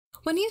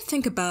When you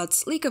think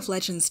about League of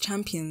Legends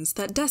champions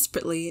that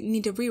desperately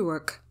need a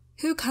rework,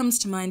 who comes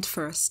to mind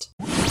first?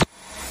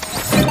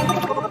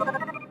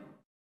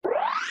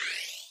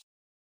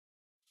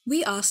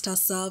 We asked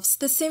ourselves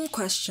the same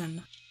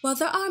question. While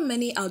there are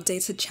many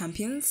outdated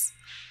champions,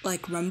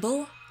 like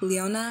Rumble,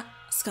 Leona,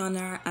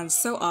 Skarner, and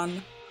so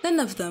on,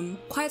 none of them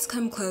quite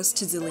come close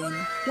to Zilean,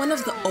 one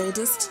of the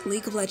oldest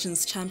League of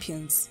Legends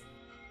champions.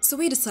 So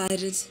we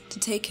decided to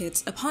take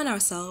it upon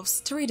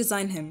ourselves to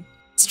redesign him.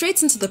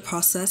 Straight into the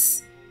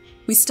process,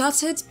 we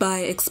started by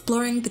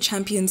exploring the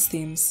champions'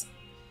 themes.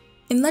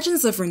 In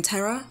Legends of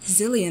Runeterra,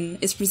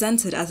 Zilean is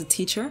presented as a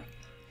teacher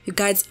who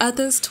guides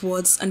others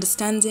towards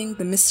understanding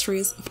the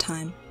mysteries of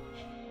time.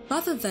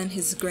 Rather than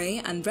his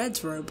grey and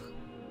red robe,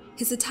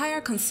 his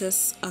attire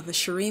consists of a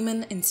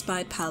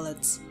Shuriman-inspired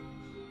palette,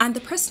 and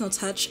the personal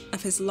touch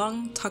of his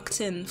long,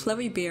 tucked-in,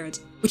 flowy beard,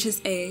 which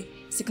is a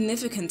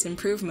significant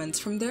improvement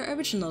from their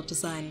original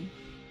design,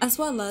 as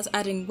well as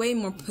adding way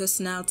more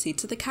personality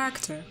to the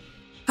character.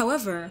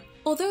 However,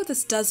 although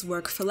this does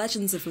work for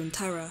Legends of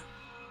Runeterra,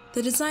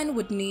 the design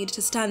would need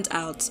to stand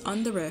out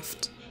on the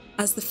Rift,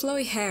 as the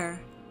flowy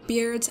hair,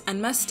 beard, and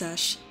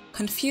mustache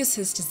confuse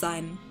his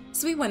design,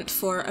 so we went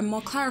for a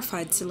more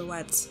clarified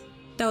silhouette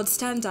that would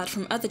stand out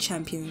from other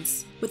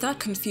champions without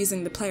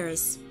confusing the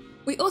players.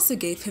 We also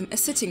gave him a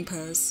sitting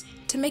pose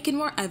to make it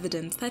more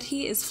evident that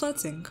he is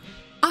floating.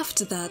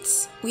 After that,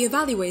 we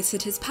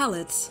evaluated his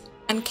palette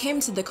and came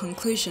to the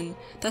conclusion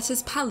that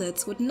his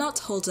palette would not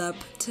hold up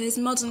to his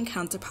modern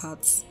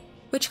counterparts,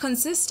 which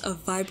consist of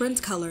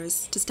vibrant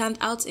colors to stand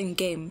out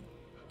in-game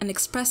and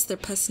express their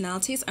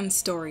personalities and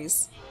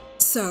stories.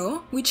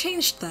 So, we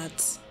changed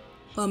that,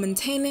 while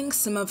maintaining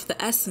some of the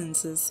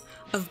essences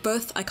of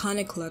both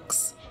iconic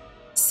looks,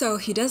 so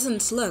he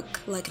doesn't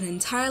look like an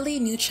entirely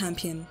new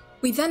champion.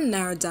 We then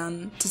narrowed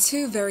down to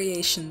 2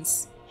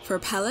 variations, for a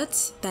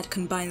palette that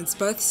combines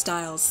both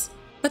styles,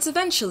 but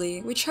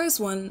eventually we chose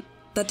one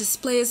that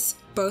displays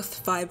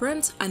both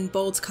vibrant and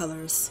bold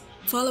colors,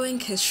 following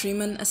his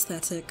Shuriman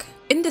aesthetic.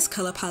 In this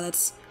color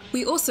palette,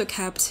 we also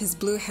kept his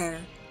blue hair,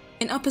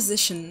 in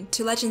opposition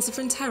to Legends of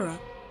Runeterra.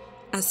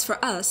 As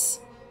for us,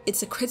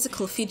 it's a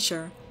critical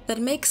feature that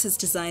makes his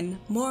design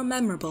more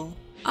memorable.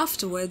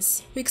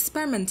 Afterwards, we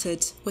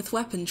experimented with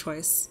weapon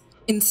choice,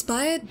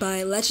 inspired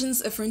by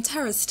Legends of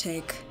Runeterra's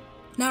take,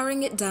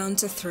 narrowing it down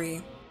to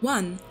 3.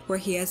 One where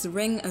he has a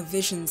ring of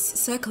visions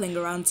circling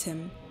around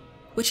him,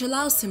 which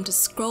allows him to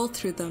scroll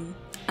through them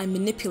and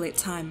manipulate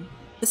time.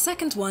 The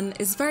second one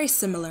is very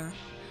similar,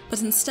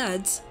 but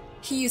instead,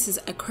 he uses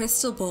a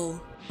crystal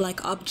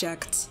ball-like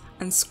object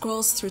and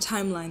scrolls through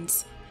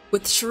timelines,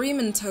 with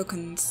Shuriman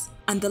tokens,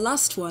 and the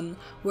last one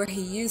where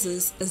he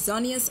uses a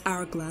Zonia's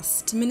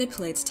hourglass to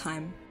manipulate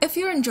time. If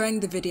you're enjoying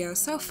the video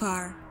so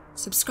far,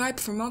 subscribe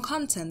for more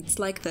content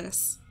like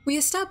this. We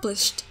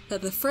established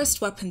that the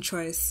first weapon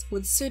choice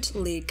would suit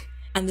League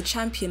and the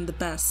champion the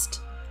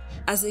best,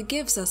 as it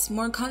gives us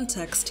more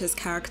context to his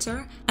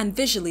character and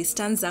visually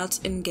stands out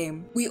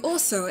in-game. We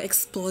also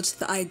explored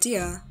the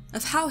idea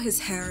of how his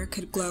hair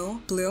could glow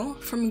blue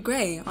from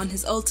grey on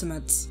his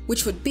ultimate,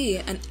 which would be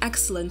an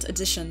excellent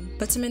addition,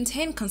 but to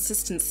maintain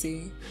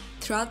consistency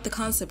throughout the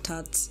concept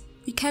art,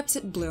 we kept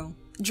it blue.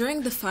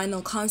 During the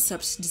final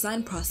concept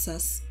design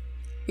process,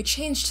 we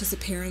changed his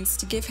appearance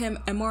to give him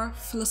a more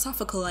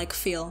philosophical-like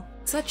feel,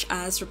 such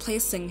as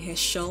replacing his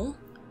shawl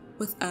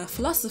with a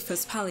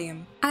philosopher's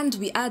pallium, and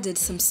we added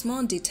some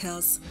small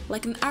details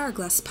like an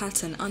hourglass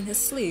pattern on his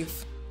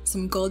sleeve,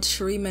 some gold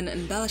Shuriman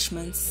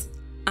embellishments,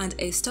 and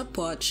a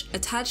stopwatch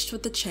attached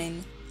with the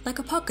chain like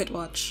a pocket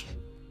watch,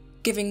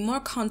 giving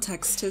more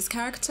context to his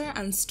character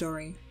and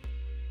story.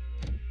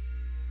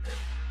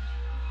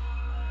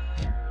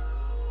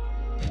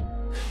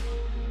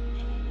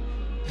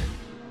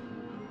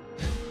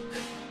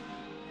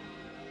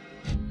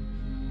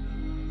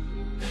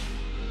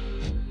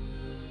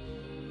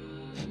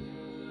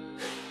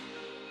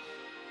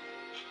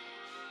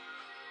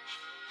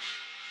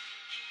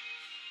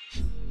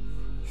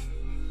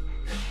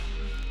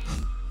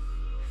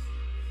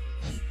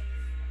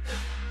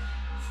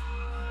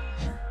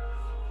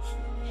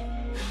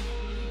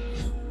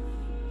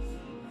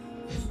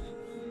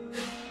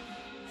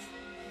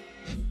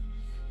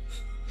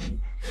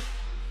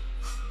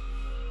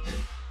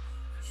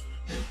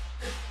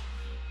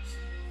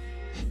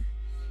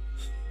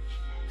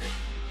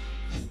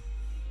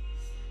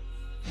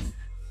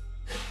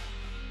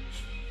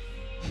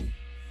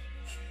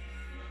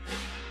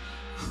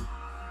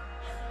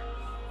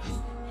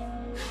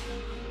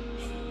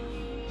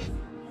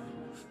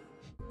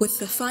 With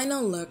the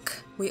final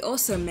look, we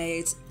also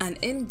made an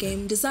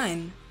in-game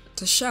design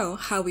to show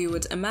how we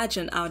would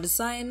imagine our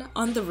design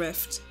on the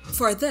Rift.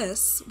 For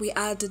this, we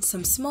added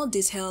some small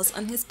details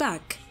on his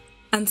back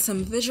and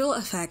some visual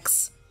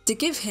effects to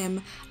give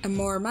him a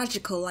more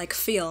magical-like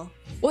feel.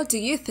 What do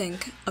you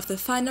think of the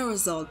final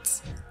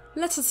result?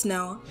 Let us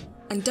know,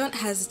 and don't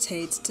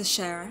hesitate to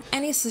share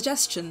any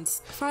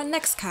suggestions for our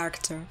next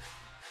character.